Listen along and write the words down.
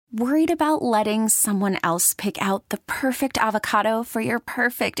Worried about letting someone else pick out the perfect avocado for your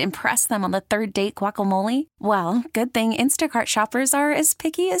perfect impress them on the third date guacamole? Well, good thing Instacart shoppers are as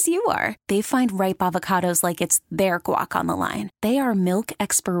picky as you are. They find ripe avocados like it's their guac on the line. They are milk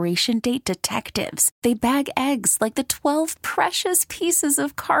expiration date detectives. They bag eggs like the 12 precious pieces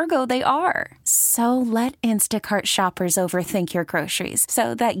of cargo they are. So let Instacart shoppers overthink your groceries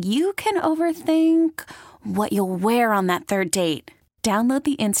so that you can overthink what you'll wear on that third date. Download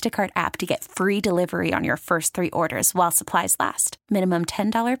the Instacart app to get free delivery on your first 3 orders while supplies last. Minimum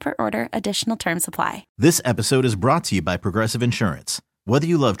 $10 per order. Additional terms apply. This episode is brought to you by Progressive Insurance. Whether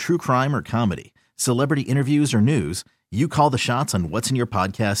you love true crime or comedy, celebrity interviews or news, you call the shots on what's in your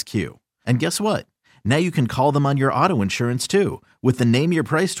podcast queue. And guess what? Now you can call them on your auto insurance too with the Name Your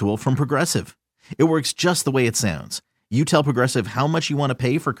Price tool from Progressive. It works just the way it sounds. You tell Progressive how much you want to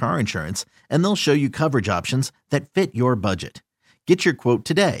pay for car insurance, and they'll show you coverage options that fit your budget. Get your quote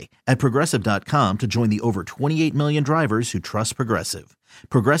today at Progressive.com to join the over 28 million drivers who trust Progressive.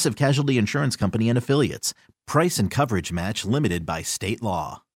 Progressive Casualty Insurance Company and Affiliates. Price and coverage match limited by state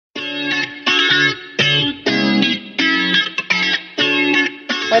law.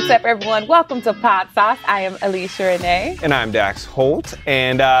 What's up, everyone? Welcome to Pod Sauce. I am Alicia Renee. And I'm Dax Holt.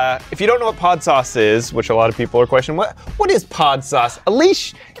 And if you don't know what Pod Sauce is, which a lot of people are questioning, what is Pod Sauce?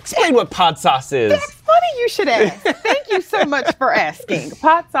 Alicia, explain what Pod Sauce is. That's funny you should ask. Thank you so much for asking.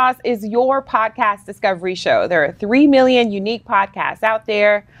 Pod Sauce is your podcast discovery show. There are 3 million unique podcasts out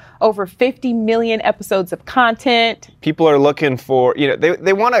there, over 50 million episodes of content. People are looking for,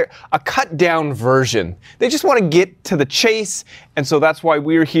 they want a cut down version. They just want to get to the chase. And so that's why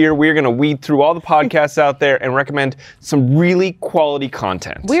we're here. We're going to weed through all the podcasts out there and recommend some really quality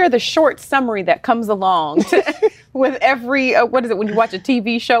content. We are the short summary that comes along with every, what is it, when you watch a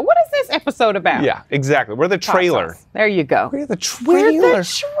TV show? What is this episode about? Yeah, exactly. We're the trailer. There you go. We're the trailer. We're the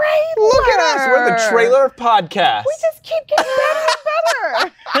trailer. Look at us. We're the trailer of podcasts. We just keep getting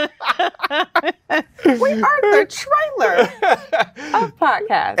better and better. We are the trailer of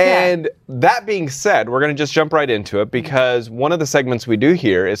podcasts. And that being said, we're going to just jump right into it because one of the segments we do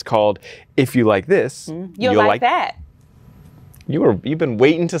here is called If You Like This, You'll like that. You've been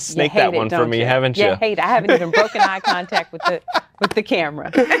waiting to snake that one for me, haven't you? Yeah, hate it. I haven't even broken eye contact with the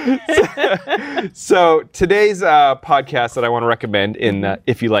camera. So today's podcast that I want to recommend in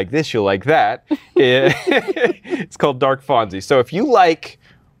If You Like This, You'll Like That, it's called Dark Fonzie. So if you like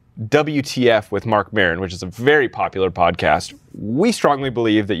WTF with Marc Maron, which is a very popular podcast, we strongly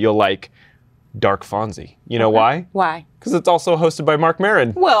believe that you'll like Dark Fonzie. You know why? Why? Because it's also hosted by Marc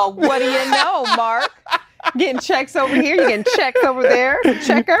Maron. Well, what do you know, Mark? Getting checks over here, you're getting checks over there,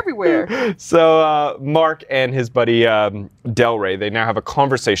 check everywhere. So Mark and his buddy Del Rey, they now have a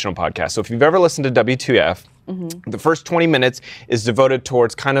conversational podcast. So if you've ever listened to WTF, the first 20 minutes is devoted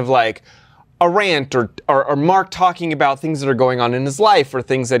towards kind of like a rant or Mark talking about things that are going on in his life or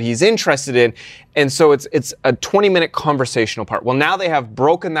things that he's interested in. And so it's a 20-minute conversational part. Well, now they have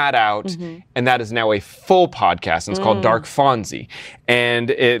broken that out, and that is now a full podcast, and it's called Dark Fonzie.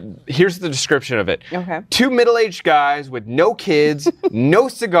 And here's the description of it. Okay. 2 middle-aged guys with no kids, no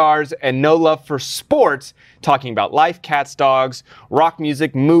cigars, and no love for sports, talking about life, cats, dogs, rock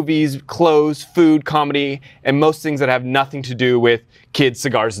music, movies, clothes, food, comedy, and most things that have nothing to do with kids,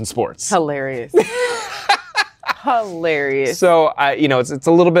 cigars, and sports. Hilarious. Hilarious. So, it's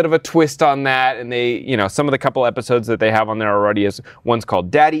a little bit of a twist on that, and they, some of the couple episodes that they have on there already is one's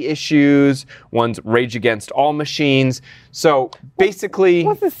called Daddy Issues, one's Rage Against All Machines. So basically,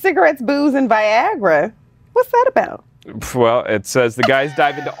 what's the cigarettes, booze, and Viagra? What's that about? Well, it says the guys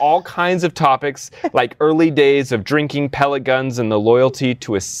dive into all kinds of topics like early days of drinking, pellet guns, and the loyalty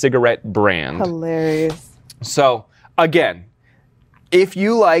to a cigarette brand. Hilarious. So, again, if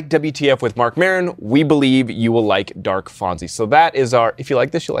you like WTF with Marc Maron, we believe you will like Dark Fonzie. So that is our, if you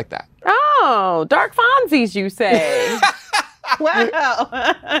like this, you'll like that. Oh, Dark Fonzies, you say. Wow.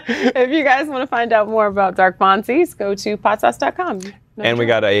 If you guys want to find out more about Dark Fonzies, go to podsauce.com. And we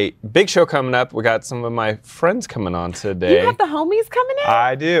got a big show coming up. We got some of my friends coming on today. You have the homies coming in?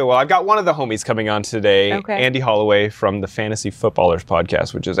 I do. Well, I've got one of the homies coming on today, Andy Holloway from the Fantasy Footballers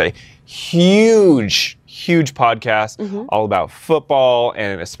podcast, which is a huge podcast all about football,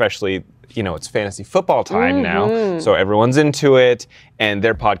 and especially, it's fantasy football time now, so everyone's into it, and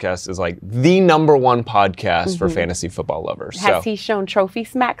their podcast is like the #1 podcast for fantasy football lovers. Has he shown Trophy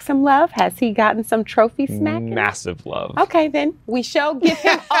Smack some love? Has he gotten some Trophy Smack? Massive love. Okay, then we shall give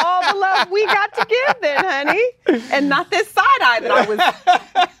him all the love we got to give then, honey. And not this side eye that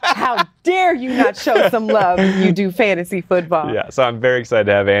How dare you not show some love when you do fantasy football? Yeah, so I'm very excited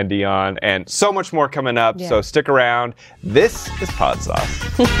to have Andy on, and so much more coming up, so stick around. This is Pod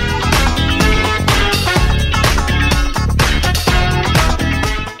Sauce.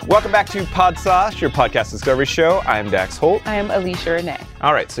 Welcome back to Pod Sauce, your podcast discovery show. I am Dax Holt. I am Alicia Renee.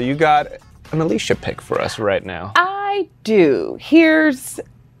 All right, so you got an Alicia pick for us right now. I do. Here's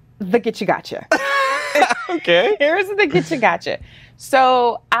the Getcha Gotcha. Okay. Here's the Getcha Gotcha.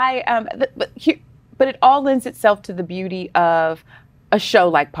 So but it all lends itself to the beauty of a show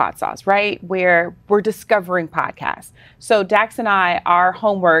like Pod Sauce, right? Where we're discovering podcasts. So Dax and I, our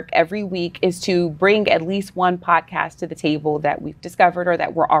homework every week is to bring at least one podcast to the table that we've discovered or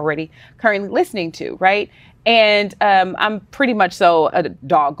that we're already currently listening to, right? And I'm pretty much so a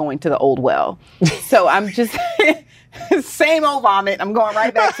dog going to the old well. So I'm just, same old vomit. I'm going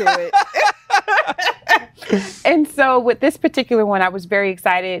right back to it. And so with this particular one, I was very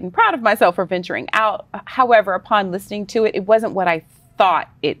excited and proud of myself for venturing out. However, upon listening to it, it wasn't what I thought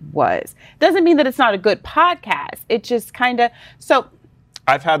it was. Doesn't mean that it's not a good podcast. It just kind of, so.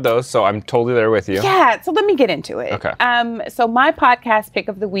 I've had those, so I'm totally there with you. Yeah, so let me get into it. Okay. So my podcast pick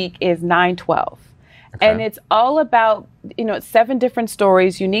of the week is 912. Okay. And it's all about, it's 7 different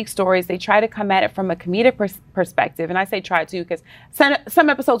stories, unique stories. They try to come at it from a comedic perspective. And I say try to because some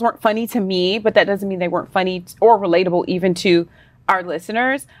episodes weren't funny to me, but that doesn't mean they weren't funny or relatable even to our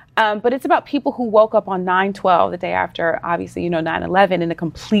listeners. But it's about people who woke up on 9/12, the day after, obviously, 9/11, in a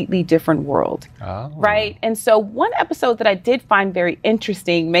completely different world. Oh. Right? And so one episode that I did find very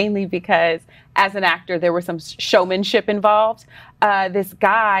interesting, mainly because as an actor, there was some showmanship involved. This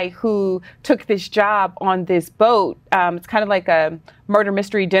guy who took this job on this boat, it's kind of like a murder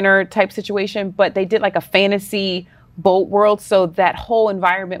mystery dinner type situation, but they did like a fantasy boat world. So that whole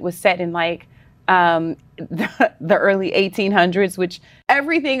environment was set in like the early 1800s, which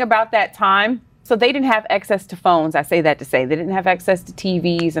everything about that time. So they didn't have access to phones. I say that to say they didn't have access to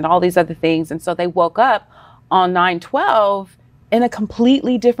TVs and all these other things. And so they woke up on 9/12 in a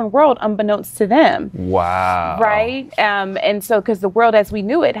completely different world, unbeknownst to them. Wow. Right? And so, because the world as we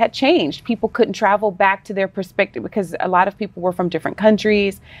knew it had changed. People couldn't travel back to their perspective because a lot of people were from different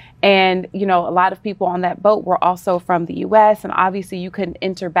countries. And, a lot of people on that boat were also from the U.S. And obviously you couldn't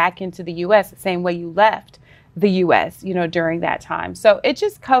enter back into the U.S. the same way you left the U.S., during that time. So it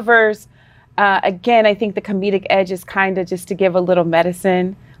just covers, again, I think the comedic edge is kind of just to give a little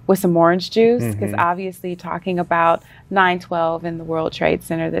medicine with some orange juice, because obviously talking about 9/12 and the World Trade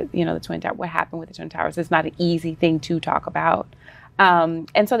Center, that the Twin Towers, what happened with the Twin Towers, is not an easy thing to talk about,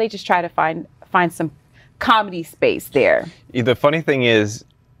 and so they just try to find some comedy space there. The funny thing is,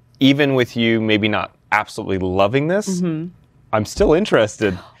 even with you maybe not absolutely loving this, I'm still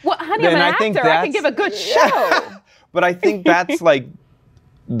interested. Well, honey, I'm an actor. I can give a good show. But I think that's like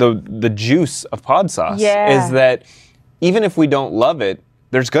the juice of Pod Sauce, is that even if we don't love it,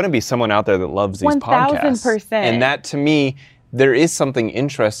 there's going to be someone out there that loves these podcasts. 1000%. And that, to me, there is something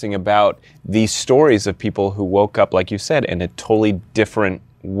interesting about these stories of people who woke up, like you said, in a totally different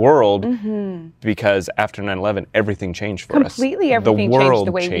world, because after 9/11, everything changed for us. Completely everything changed.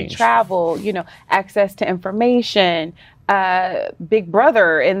 The way we travel, access to information, Big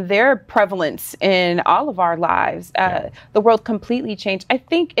Brother and their prevalence in all of our lives. The world completely changed. I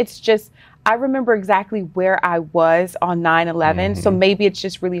think it's just, I remember exactly where I was on 9/11, so maybe it's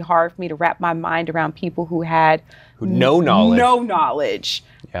just really hard for me to wrap my mind around people who had no knowledge. No knowledge.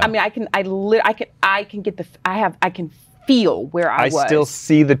 Yeah. I mean, I can feel where I was. I still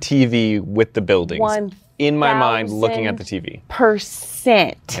see the TV with the buildings in my mind, looking at the TV.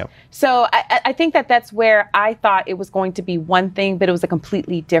 %. Yep. So I think that's where I thought it was going to be one thing, but it was a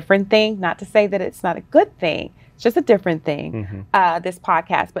completely different thing. Not to say that it's not a good thing. It's just a different thing, this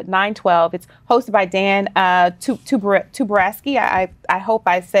podcast. But 9/12, it's hosted by Dan Tuberowski. I hope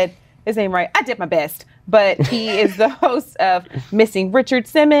I said his name right. I did my best. But he is the host of Missing Richard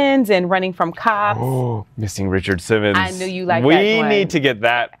Simmons and Running from Cops. Oh, Missing Richard Simmons. I knew you liked that one. We one. need to get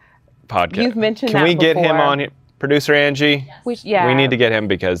that podcast. You've mentioned Can that we before. get him on here? Producer Angie? Yes. We need to get him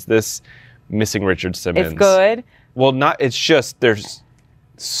because this Missing Richard Simmons. It's good. Well, it's just, there's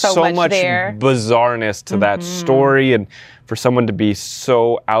so much bizarreness to that story, and for someone to be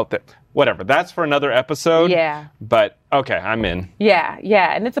so out there. Whatever, that's for another episode. Yeah. But, okay, I'm in. Yeah,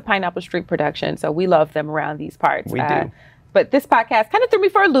 and it's a Pineapple Street production, so we love them around these parts. We do. But this podcast kind of threw me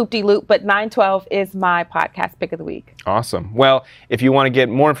for a loop-de-loop, but 9/12 is my podcast pick of the week. Awesome. Well, if you want to get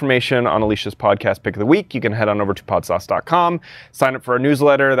more information on Alicia's podcast pick of the week, you can head on over to podsauce.com, sign up for our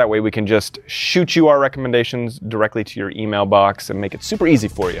newsletter. That way we can just shoot you our recommendations directly to your email box and make it super easy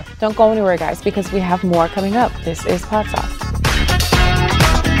for you. Don't go anywhere, guys, because we have more coming up. This is Pod Sauce.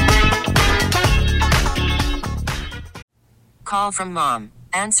 call from mom.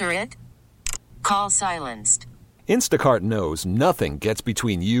 Answer it. Call silenced. Instacart knows nothing gets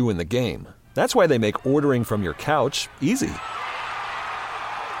between you and the game. That's why they make ordering from your couch easy.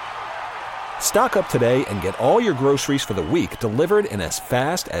 Stock up today and get all your groceries for the week delivered in as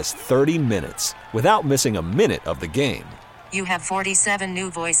fast as 30 minutes without missing a minute of the game. You have 47 new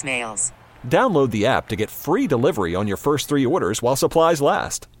voicemails. Download the app to get free delivery on your first 3 orders while supplies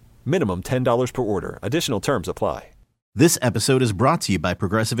last. Minimum $10 per order. Additional terms apply. This episode is brought to you by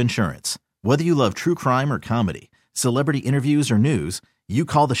Progressive Insurance. Whether you love true crime or comedy, celebrity interviews or news, you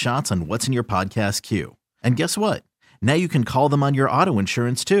call the shots on what's in your podcast queue. And guess what? Now you can call them on your auto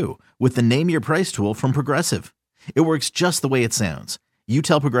insurance too with the Name Your Price tool from Progressive. It works just the way it sounds. You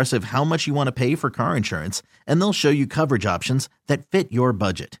tell Progressive how much you want to pay for car insurance, and they'll show you coverage options that fit your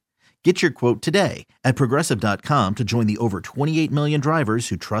budget. Get your quote today at Progressive.com to join the over 28 million drivers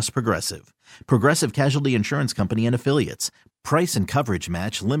who trust Progressive. Progressive Casualty Insurance Company and Affiliates. Price and coverage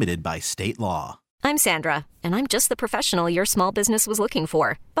match limited by state law. I'm Sandra, and I'm just the professional your small business was looking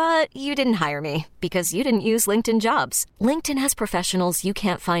for. But you didn't hire me because you didn't use LinkedIn Jobs. LinkedIn has professionals you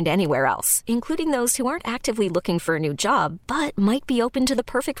can't find anywhere else, including those who aren't actively looking for a new job, but might be open to the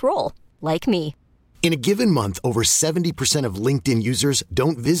perfect role, like me. In a given month, over 70% of LinkedIn users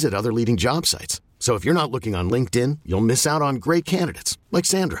don't visit other leading job sites. So if you're not looking on LinkedIn, you'll miss out on great candidates like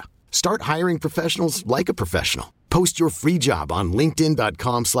Sandra. Start hiring professionals like a professional. Post your free job on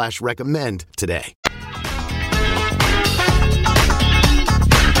linkedin.com/recommend today.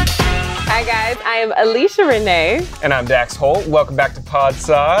 Hi, guys. I am Alicia Renee. And I'm Dax Holt. Welcome back to Pod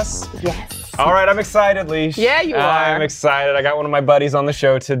Sauce. Yes. All right, I'm excited, Leash. Yeah, you are. I'm excited. I got one of my buddies on the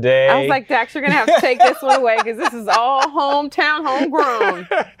show today. I was like, Dax, you're going to have to take this one away because this is all hometown, homegrown.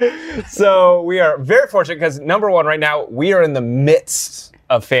 So we are very fortunate because, number one, right now, we are in the midst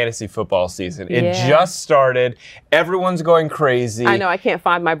of fantasy football season. It just started. Everyone's going crazy. I know. I can't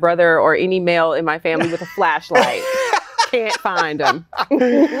find my brother or any male in my family with a flashlight. Can't find them.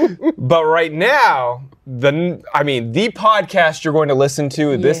 But right now, the podcast you're going to listen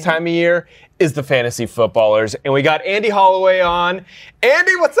to this time of year is the Fantasy Footballers. And we got Andy Holloway on.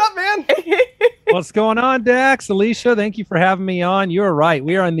 Andy, what's up, man? What's going on, Dax? Alicia, thank you for having me on. You're right.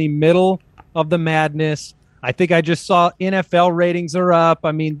 We are in the middle of the madness. I think I just saw NFL ratings are up.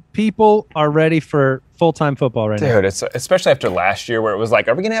 I mean, people are ready for full-time football right now. Dude, it's especially after last year where it was like,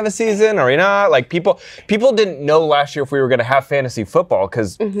 are we going to have a season? Are we not? Like, people didn't know last year if we were going to have fantasy football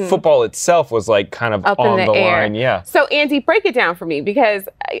because football itself was like kind of up on in the air. Line. Yeah. So, Andy, break it down for me because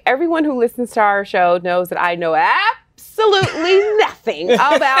everyone who listens to our show knows that I know absolutely nothing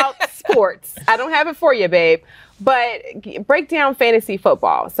about sports. I don't have it for you, babe. But break down fantasy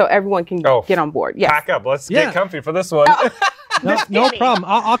football so everyone can get on board. Yes. Pack up. Let's get comfy for this one. No problem.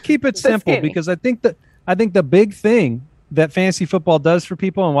 I'll keep it simple because I think the big thing that fantasy football does for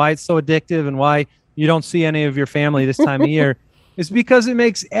people and why it's so addictive and why you don't see any of your family this time of year is because it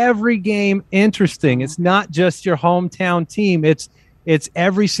makes every game interesting. It's not just your hometown team. It's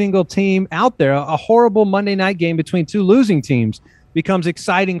every single team out there. A horrible Monday night game between two losing teams becomes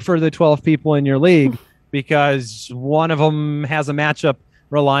exciting for the 12 people in your league. Because one of them has a matchup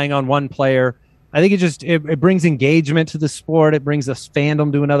relying on one player. I think it brings engagement to the sport. It brings us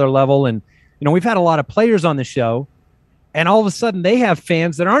fandom to another level. And, we've had a lot of players on the show, and all of a sudden they have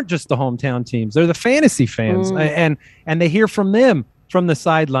fans that aren't just the hometown teams. They're the fantasy fans. And they hear from them from the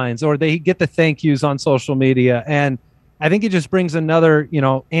sidelines, or they get the thank yous on social media. And I think it just brings another,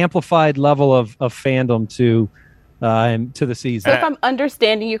 amplified level of fandom to the season. So if I'm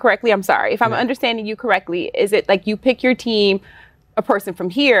understanding you correctly, I'm sorry. If I'm understanding you correctly, is it like you pick your team, a person from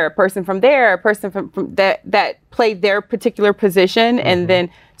here, a person from there, a person from that played their particular position, and then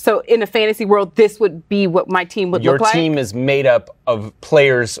so in a fantasy world, this would be what my team would look like? Your team is made up of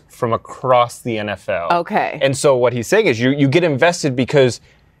players from across the NFL. Okay. And so what he's saying is you get invested because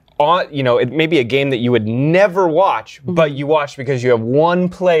it may be a game that you would never watch, but you watch because you have one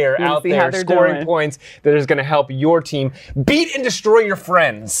player out there scoring points that is going to help your team beat and destroy your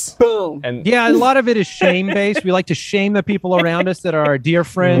friends. Boom. And a lot of it is shame-based. We like to shame the people around us that are our dear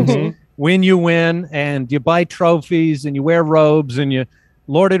friends. When you win, and you buy trophies, and you wear robes, and you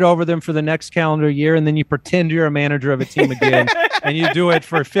lord it over them for the next calendar year, and then you pretend you're a manager of a team again, and you do it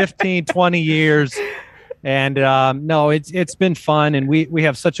for 15, 20 years. And it's been fun, and we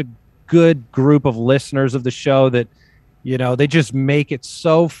have such a good group of listeners of the show that they just make it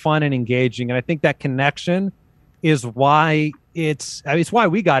so fun and engaging. And I think that connection is why it's why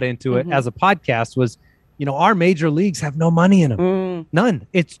we got into it as a podcast. Was our major leagues have no money in them, none.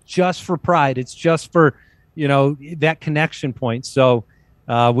 It's just for pride. It's just for that connection point. So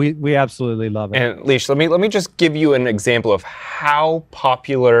We absolutely love it. And Leash, let me just give you an example of how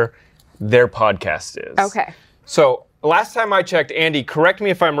popular their podcast is. Okay. So last time I checked, Andy, correct me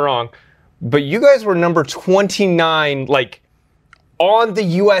if I'm wrong, but you guys were number 29, like on the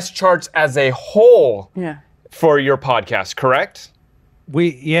U.S. charts as a whole for your podcast, correct?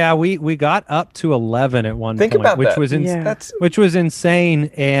 We got up to 11 at one point, about which that. which was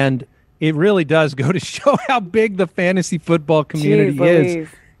insane, and it really does go to show how big the fantasy football community is,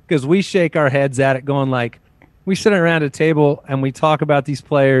 because we shake our heads at it going like, we sit around a table and we talk about these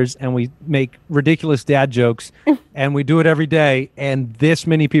players and we make ridiculous dad jokes and we do it every day, and this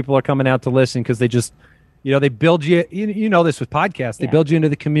many people are coming out to listen because they just, they build you know this with podcasts, they build you into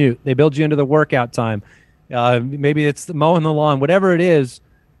the commute, they build you into the workout time. Maybe it's the mowing the lawn, whatever it is.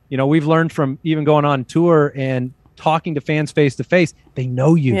 We've learned from even going on tour and talking to fans face to face. They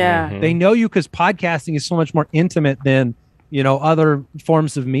know you. Yeah. Mm-hmm. They know you because podcasting is so much more intimate than, other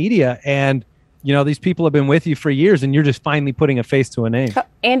forms of media. And, these people have been with you for years, and you're just finally putting a face to a name. So,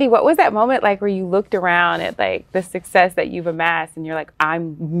 Andy, what was that moment like where you looked around at like the success that you've amassed and you're like,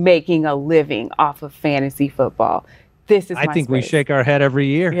 I'm making a living off of fantasy football. This is I think space. we shake our head every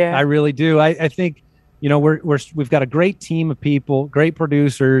year. Yeah. I really do. I think, we've got a great team of people, great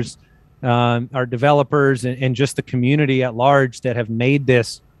producers, our developers, and just the community at large that have made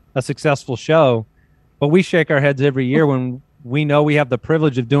this a successful show. But we shake our heads every year when we know we have the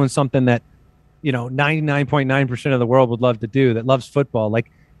privilege of doing something that, 99.9% of the world would love to do, that loves football.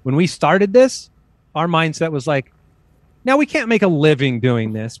 Like when we started this, our mindset was like, now we can't make a living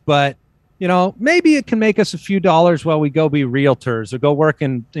doing this, but maybe it can make us a few dollars while we go be realtors or go work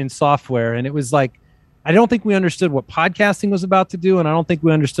in software. And it was like, I don't think we understood what podcasting was about to do, and I don't think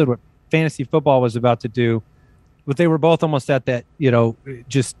we understood what fantasy football was about to do. But they were both almost at that,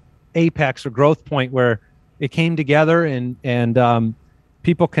 just apex or growth point where it came together, and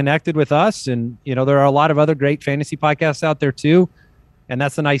people connected with us. And, there are a lot of other great fantasy podcasts out there too. And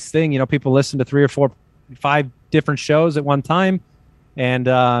that's a nice thing. People listen to 3 or 4, 5 different shows at one time. And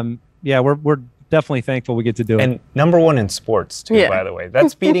we're definitely thankful we get to do it. And number 1 in sports too, by the way.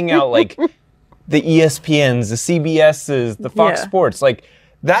 That's beating out like the ESPNs, the CBSs, the Fox Sports. Like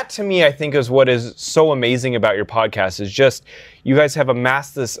that to me, I think is what is so amazing about your podcast is just you guys have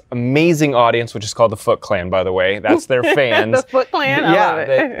amassed this amazing audience, which is called the Foot Clan, by the way. That's their fans. The Foot Clan? I love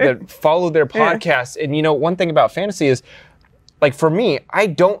it. that follow their podcasts. And one thing about fantasy is, like for me, I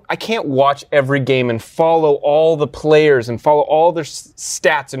can't watch every game and follow all the players and follow all their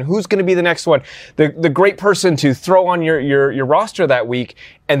stats and who's going to be the next one, the great person to throw on your roster that week.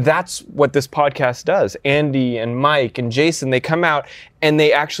 And that's what this podcast does. Andy and Mike and Jason, they come out and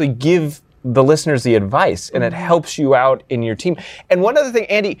they actually give the listeners the advice, and it helps you out in your team. And one other thing,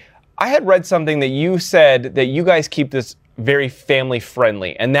 Andy, I had read something that you said that you guys keep this very family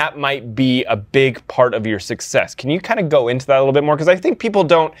friendly, and that might be a big part of your success. Can you kind of go into that a little bit more? Because I think people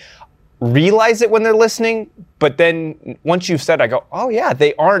don't realize it when they're listening, but then once you've said, I go, oh yeah,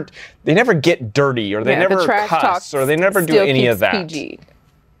 they never get dirty, or they never cuss, or they never do any of that. PG.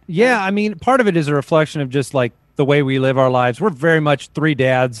 Yeah, I mean, part of it is a reflection of just like the way we live our lives. We're very much 3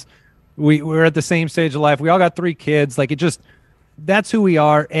 dads. We're at the same stage of life. We all got 3 kids. Like that's who we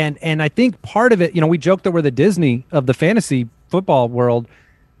are. And I think part of it, we joke that we're the Disney of the fantasy football world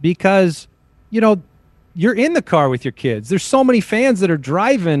because, you're in the car with your kids. There's so many fans that are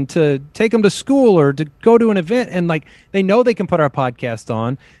driving to take them to school or to go to an event. And like, they know they can put our podcast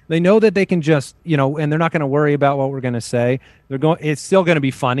on. They know that they can just, and they're not going to worry about what we're going to say. It's still going to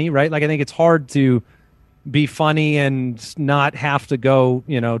be funny, right? Like, I think it's hard to be funny and not have to go,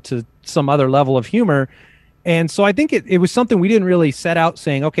 to some other level of humor. And so I think it was something we didn't really set out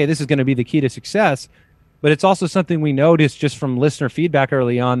saying, okay, this is going to be the key to success. But it's also something we noticed just from listener feedback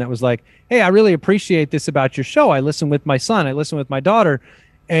early on that was like, hey, I really appreciate this about your show. I listen with my son. I listen with my daughter.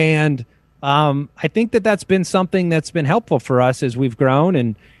 And I think that's been something that's been helpful for us as we've grown.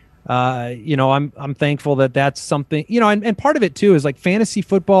 And, I'm thankful that that's something, and part of it too is like fantasy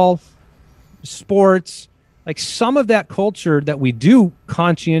football, sports, like some of that culture that we do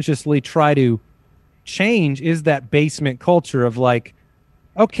conscientiously try to change is that basement culture of like,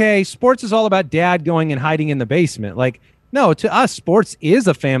 okay, sports is all about dad going and hiding in the basement. Like, no, to us, sports is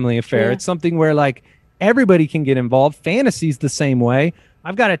a family affair. Yeah. It's something where like everybody can get involved. Fantasy's the same way.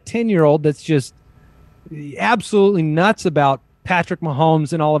 I've got a 10-year-old that's just absolutely nuts about Patrick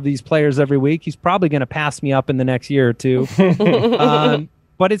Mahomes and all of these players every week. He's probably going to pass me up in the next year or 2.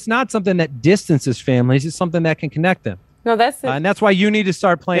 But it's not something that distances families. It's something that can connect them. No, and that's why you need to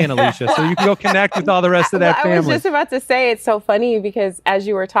start playing, Alicia, so you can go connect with all the rest of that family. I was just about to say, it's so funny because as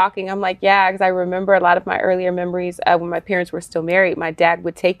you were talking, I'm like, yeah, because I remember a lot of my earlier memories when my parents were still married. My dad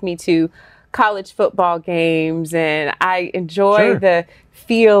would take me to college football games, and I enjoy the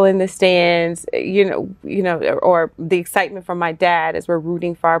feel in the stands, or the excitement from my dad as we're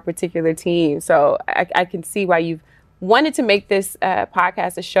rooting for our particular team. So I can see why you've wanted to make this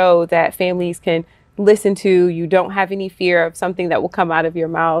podcast a show that families can listen to. You don't have any fear of something that will come out of your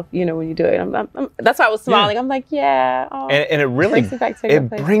mouth, when you do it. That's why I was smiling. I'm like, yeah. Oh, and it really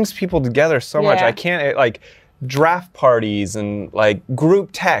brings people together so much. I can't draft parties and like group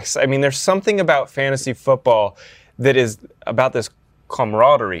texts. I mean, there's something about fantasy football that is about this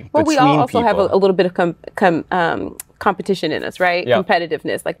camaraderie. Well, we all also people. have a little bit of competition in us, right? Yeah.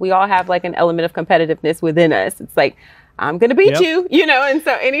 Competitiveness. Like we all have like an element of competitiveness within us. It's like, I'm going to beat you, and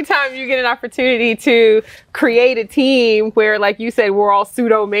so anytime you get an opportunity to create a team where, like you said, we're all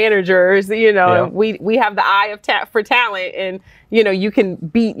pseudo managers, we have the eye of for talent, and, you can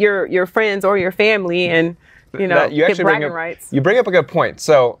beat your friends or your family and, you get bragging rights. You bring up a good point.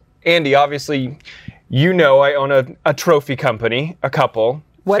 So, Andy, obviously, I own a trophy company, a couple.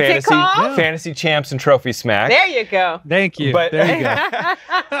 What's it called? Fantasy Champs and Trophy Smack. There you go. Thank you. But, there you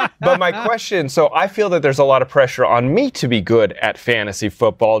go. But my question, so I feel that there's a lot of pressure on me to be good at fantasy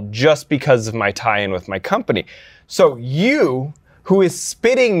football just because of my tie-in with my company. So you, who is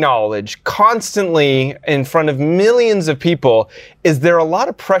spitting knowledge constantly in front of millions of people, is there a lot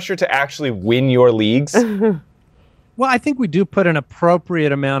of pressure to actually win your leagues? Well, I think we do put an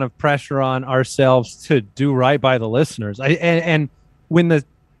appropriate amount of pressure on ourselves to do right by the listeners. And when the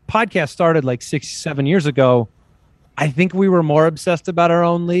podcast started like 6-7 years ago, I think we were more obsessed about our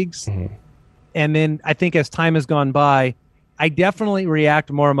own leagues. Mm-hmm. And then I think as time has gone by, I definitely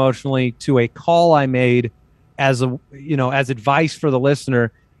react more emotionally to a call I made as advice for the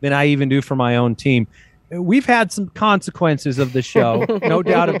listener than I even do for my own team. We've had some consequences of the show, no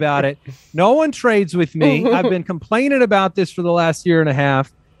doubt about it. No one trades with me. I've been complaining about this for the last year and a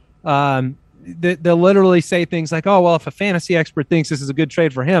half. They'll literally say things like, oh, well, if a fantasy expert thinks this is a good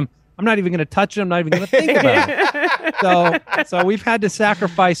trade for him, I'm not even going to touch it. I'm not even going to think about it. So we've had to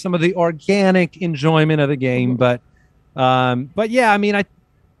sacrifice some of the organic enjoyment of the game. But yeah, I mean,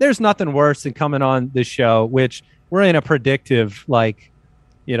 there's nothing worse than coming on this show, which we're in a predictive,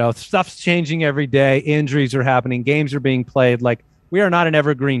 stuff's changing every day. Injuries are happening. Games are being played. Like, we are not an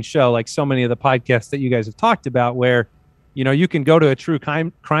evergreen show like so many of the podcasts that you guys have talked about where, you can go to a true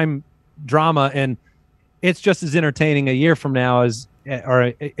crime drama and it's just as entertaining a year from now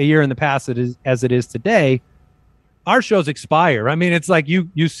or a year in the past as it is today. Our shows expire. I mean, it's like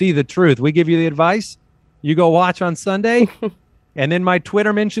you see the truth. We give you the advice. You go watch on Sunday, and then my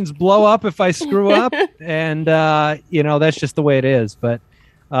Twitter mentions blow up if I screw up, and that's just the way it is. But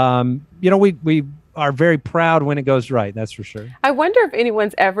we are very proud when it goes right. That's for sure. I wonder if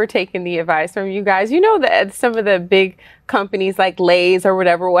anyone's ever taken the advice from you guys. That some of the big companies like Lay's or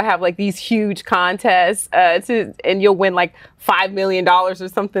whatever will have like these huge contests and you'll win like $5 million or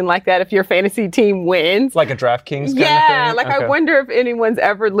something like that if your fantasy team wins. Like a DraftKings kind of thing? Yeah, like okay. I wonder if anyone's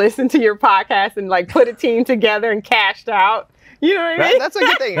ever listened to your podcast and like put a team together and cashed out. You know what I mean? That's a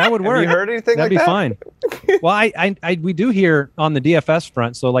good thing. That would work. Have you heard anything That'd like that? That'd be fine. Well, we do hear on the DFS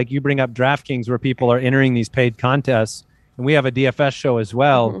front. So like you bring up DraftKings where people are entering these paid contests, and we have a DFS show as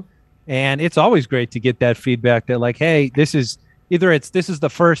well. Mm-hmm. And it's always great to get that feedback that like, hey, this is the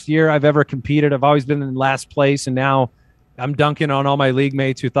first year I've ever competed. I've always been in last place, and now I'm dunking on all my league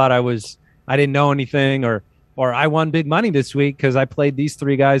mates who thought I didn't know anything, or I won big money this week because I played these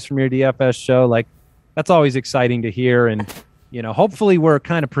 3 guys from your DFS show. Like, that's always exciting to hear. And hopefully we're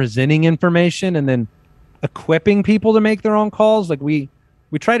kind of presenting information and then equipping people to make their own calls. Like we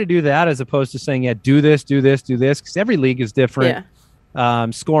try to do that as opposed to saying, yeah, do this, because every league is different. Yeah.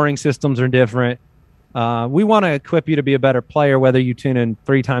 Scoring systems are different. We want to equip you to be a better player, whether you tune in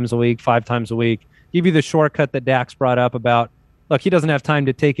 3 times a week, 5 times a week, give you the shortcut that Dax brought up about, look, he doesn't have time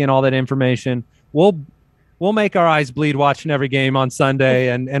to take in all that information. We'll make our eyes bleed watching every game on Sunday,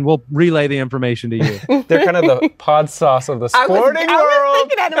 and we'll relay the information to you. They're kind of the pod sauce of the sporting world. I was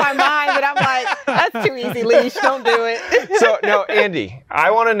thinking that in my mind, but I'm like, that's too easy, Leash. Don't do it. So, no, Andy, I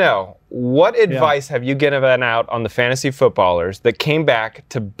want to know, what advice have you given out on the fantasy footballers that came back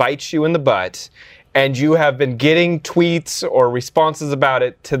to bite you in the butt, and you have been getting tweets or responses about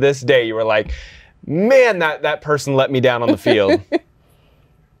it to this day? You were like, man, that person let me down on the field.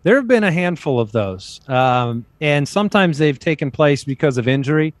 There have been a handful of those, and sometimes they've taken place because of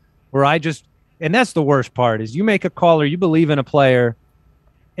injury, where and that's the worst part, is you make a call or you believe in a player,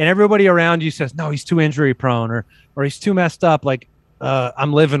 and everybody around you says, no, he's too injury prone or he's too messed up. Like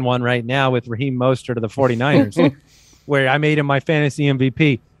I'm living one right now with Raheem Mostert of the 49ers where I made him my fantasy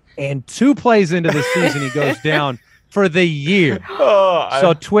MVP. And 2 plays into the season, he goes down for the year.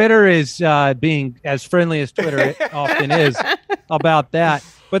 So Twitter is being as friendly as Twitter often is about that.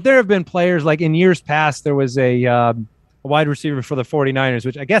 But there have been players, like in years past, there was a wide receiver for the 49ers,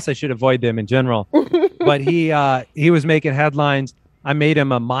 which I guess I should avoid them in general. But he was making headlines. I made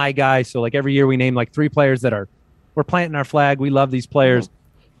him a my guy. So like every year we name like 3 players that we're planting our flag. We love these players.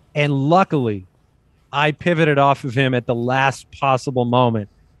 And luckily, I pivoted off of him at the last possible moment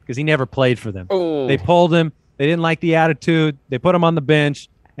because he never played for them. Ooh. They pulled him. They didn't like the attitude. They put him on the bench.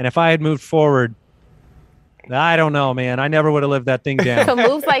 And if I had moved forward, I don't know, man. I never would have lived that thing down. So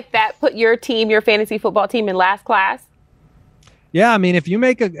moves like that put your fantasy football team in last class? Yeah, I mean, if you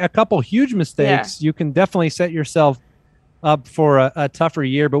make a couple huge mistakes, you can definitely set yourself up for a tougher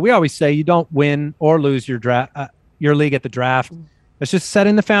year. But we always say you don't win or lose your league at the draft. It's just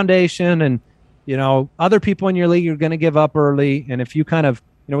setting the foundation, and other people in your league are going to give up early. And if you kind of,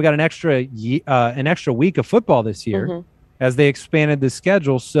 we got an extra week of football this year as they expanded the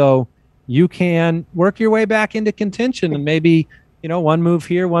schedule, so you can work your way back into contention and maybe. One move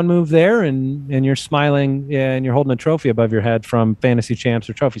here, one move there, and you're smiling and you're holding a trophy above your head from Fantasy Champs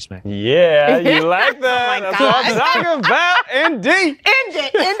or Trophy Smack. Yeah, you like that. That's what I'm talking about. End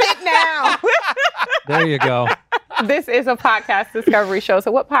it now. There you go. This is a podcast discovery show. So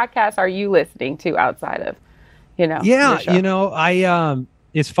what podcasts are you listening to outside of, Yeah,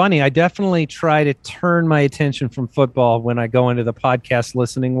 it's funny. I definitely try to turn my attention from football when I go into the podcast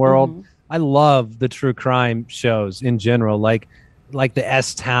listening world. I love the true crime shows in general, like the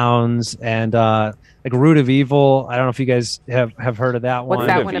S-Towns and like Root of Evil. I don't know if you guys have heard of that one. What's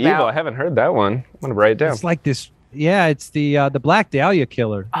that one about? Evil. I haven't heard that one. I'm going to write it down. It's like this. Yeah, it's the Black Dahlia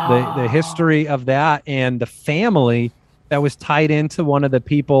killer, the history of that and the family that was tied into one of the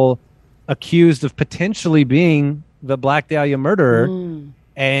people accused of potentially being the Black Dahlia murderer.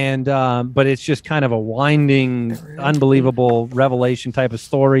 And but it's just kind of a winding, unbelievable revelation type of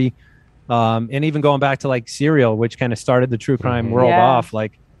story. And even going back to like Serial, which kind of started the true crime world off,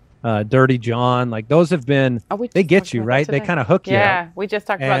 like Dirty John, like those have been, they get you, right? They kind of hook you. Yeah, we just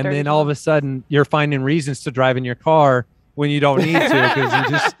talked about Dirty John. And then all all of a sudden you're finding reasons to drive in your car when you don't need to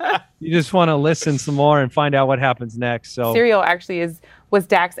because you just want to listen some more and find out what happens next. So Serial actually was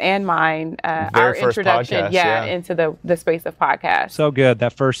Dax and mine, our introduction, into the space of podcasts. So good.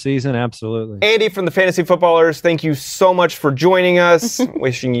 That first season, absolutely. Andy from the Fantasy Footballers, thank you so much for joining us.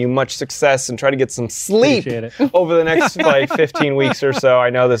 Wishing you much success and try to get some sleep over the next 15 weeks or so. I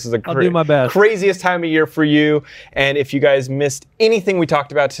know this is I'll do my best. Craziest time of year for you. And if you guys missed anything we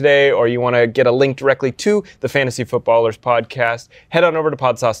talked about today, or you want to get a link directly to the Fantasy Footballers podcast, head on over to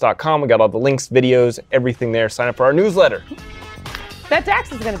podsauce.com. We got all the links, videos, everything there. Sign up for our newsletter. That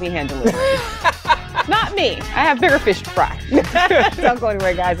Dax is going to be hand delivered. Not me. I have bigger fish to fry. Don't go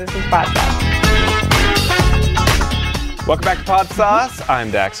anywhere, guys. This is Pod Sauce. Welcome back to Pod Sauce.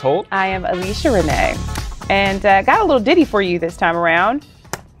 I'm Dax Holt. I am Alicia Renee. And got a little ditty for you this time around.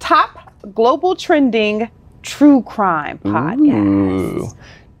 Top global trending true crime podcasts.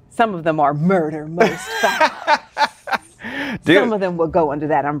 Some of them are murder most foul. Dude, some of them will go under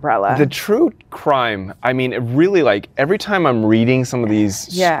that umbrella. The true crime, I mean, it really, like, every time I'm reading some of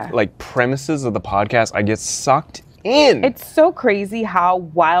these like premises of the podcast, I get sucked in. It's so crazy how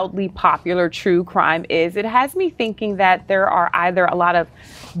wildly popular true crime is. It has me thinking that there are either a lot of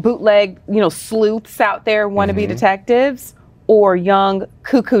bootleg, sleuths out there, wannabe detectives, or young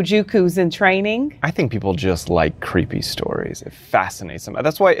cuckoo jukus in training. I think people just like creepy stories. It fascinates them.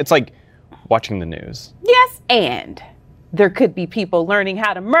 That's why it's like watching the news. Yes, and there could be people learning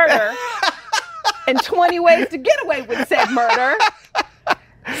how to murder and 20 ways to get away with said murder.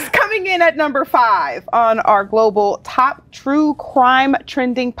 Coming in at number 5 on our global top true crime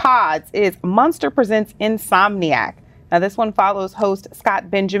trending pods is Monster Presents Insomniac. Now, this one follows host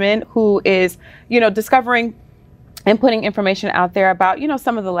Scott Benjamin, who is, discovering and putting information out there about,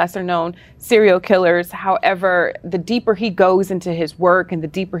 some of the lesser known serial killers. However, the deeper he goes into his work and the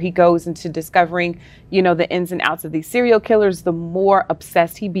deeper he goes into discovering, the ins and outs of these serial killers, the more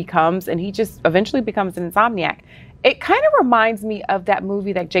obsessed he becomes, and he just eventually becomes an insomniac. It kind of reminds me of that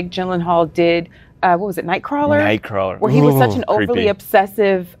movie that Jake Gyllenhaal did. What was it? Nightcrawler? Nightcrawler. Where he was such an overly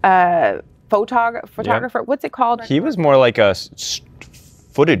obsessive photographer. Yep. What's it called? He was more like a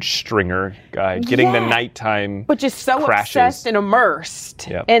footage stringer guy, getting the nighttime but just so crashes. Obsessed and immersed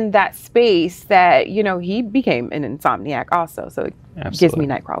in that space that, he became an insomniac also. So it gives me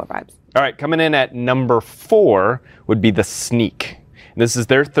Nightcrawler vibes. All right, coming in at number 4 would be The Sneak. This is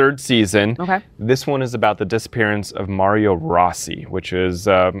their third season. Okay. This one is about the disappearance of Mario Rossi, which is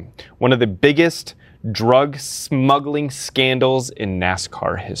one of the biggest drug smuggling scandals in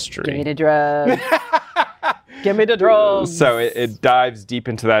NASCAR history. Give me the drugs. Give me the drugs. So it dives deep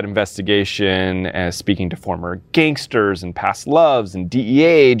into that investigation, speaking to former gangsters and past loves and DEA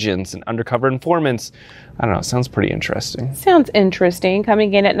agents and undercover informants. I don't know, it sounds pretty interesting. Sounds interesting.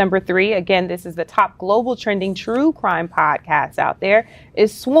 Coming in at number 3, again, this is the top global trending true crime podcast out there,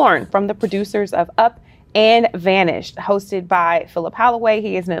 is Sworn, from the producers of Up and Vanished, hosted by Philip Holloway.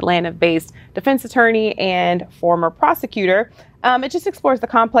 He is an Atlanta-based defense attorney and former prosecutor. It just explores the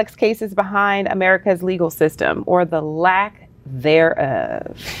complex cases behind America's legal system, or the lack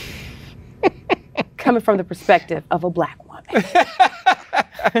thereof, coming from the perspective of a Black woman.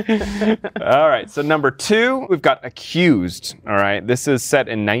 All right, so number 2, we've got Accused. All right, this is set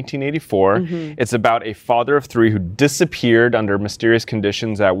in 1984. It's about a father of 3 who disappeared under mysterious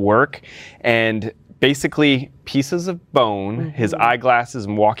conditions at work, and basically pieces of bone, his eyeglasses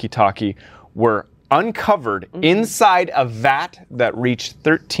and walkie-talkie were uncovered inside a vat that reached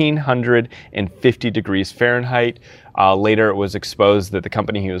 1,350 degrees Fahrenheit. Later, it was exposed that the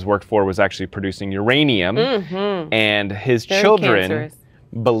company he was worked for was actually producing uranium, and his children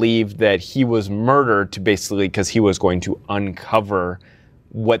believed that he was murdered because he was going to uncover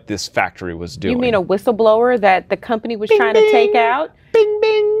what this factory was doing. You mean a whistleblower that the company was trying to take out? Bing,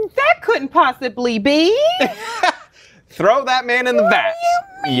 bing. That couldn't possibly be. Throw that man in the vat.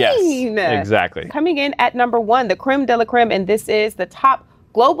 Yes, exactly. Coming in at number 1, the creme de la creme, and this is the top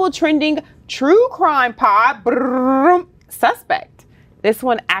global trending true crime pod, Suspect. This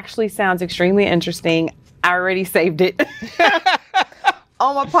one actually sounds extremely interesting. I already saved it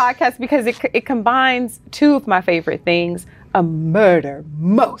on my podcast because it combines 2 of my favorite things: a murder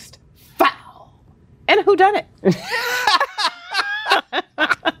most foul and a whodunit.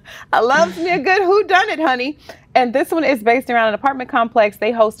 I loves me a good whodunit, honey. And this one is based around an apartment complex.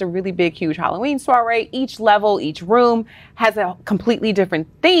 They host a really big, huge Halloween soiree. Each level, each room has a completely different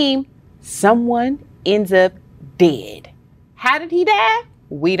theme. Someone ends up dead. How did he die?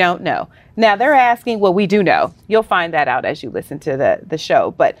 We don't know. Now they're asking, well, we do know. You'll find that out as you listen to the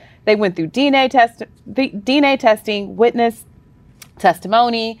show. But they went through DNA testing, witness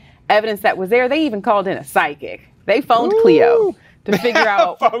testimony, evidence that was there. They even called in a psychic. They phoned Cleo to figure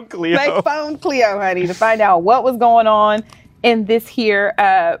out. They phoned Cleo, honey, to find out what was going on in this here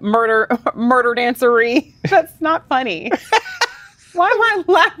murder dancery. That's not funny. Why am I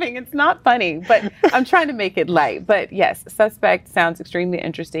laughing? It's not funny, but I'm trying to make it light. But yes, Suspect sounds extremely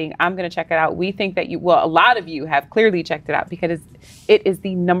interesting. I'm going to check it out. We think that a lot of you have clearly checked it out because it is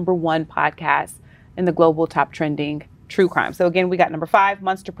the number 1 podcast in the global top trending true crime. So again, we got number 5,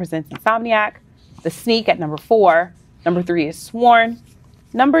 Munster Presents Insomniac. The Sneak at number 4. Number 3 is Sworn.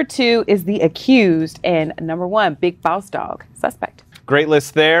 Number 2 is The Accused. And number 1, Big Boss Dog, Suspect. Great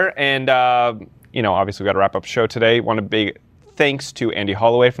list there. And, obviously we got to wrap up the show today. Want to big thanks to Andy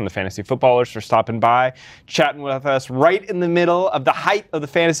Holloway from the Fantasy Footballers for stopping by, chatting with us right in the middle of the height of the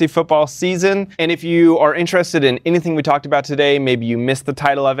fantasy football season. And if you are interested in anything we talked about today, maybe you missed the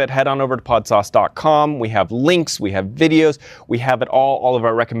title of it, head on over to podsauce.com. We have links, we have videos, we have it all of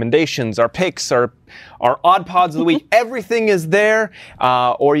our recommendations, our picks, our odd pods of the week. Everything is there.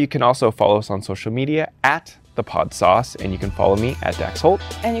 Or you can also follow us on social media at The Pod Sauce, and you can follow me at Dax Holt.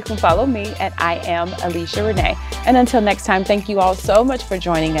 And you can follow me at I Am Alicia Renee. And until next time, thank you all so much for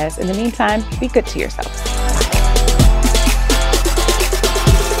joining us. In the meantime, be good to yourselves.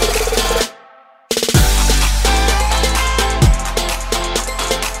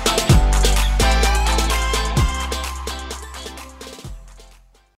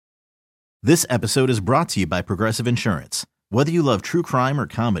 This episode is brought to you by Progressive Insurance. Whether you love true crime or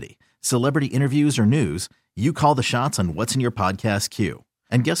comedy, celebrity interviews or news, you call the shots on what's in your podcast queue.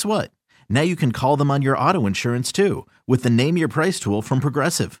 And guess what? Now you can call them on your auto insurance too with the Name Your Price tool from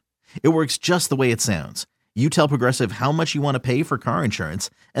Progressive. It works just the way it sounds. You tell Progressive how much you want to pay for car insurance,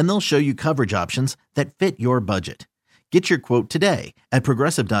 and they'll show you coverage options that fit your budget. Get your quote today at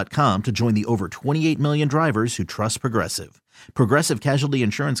Progressive.com to join the over 28 million drivers who trust Progressive. Progressive Casualty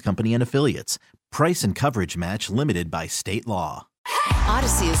Insurance Company and Affiliates. Price and coverage match limited by state law.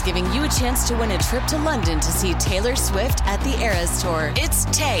 Odyssey is giving you a chance to win a trip to London to see Taylor Swift at the Eras Tour. It's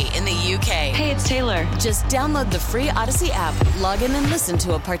Tay in the UK. Hey, it's Taylor. Just download the free Odyssey app, log in and listen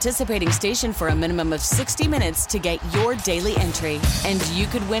to a participating station for a minimum of 60 minutes to get your daily entry. And you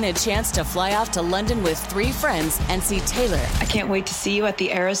could win a chance to fly off to London with 3 friends and see Taylor. I can't wait to see you at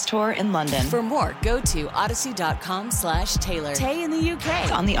the Eras Tour in London. For more, go to odyssey.com/Taylor. Tay in the UK.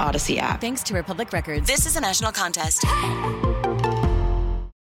 It's on the Odyssey app. Thanks to Republic Records. This is a national contest.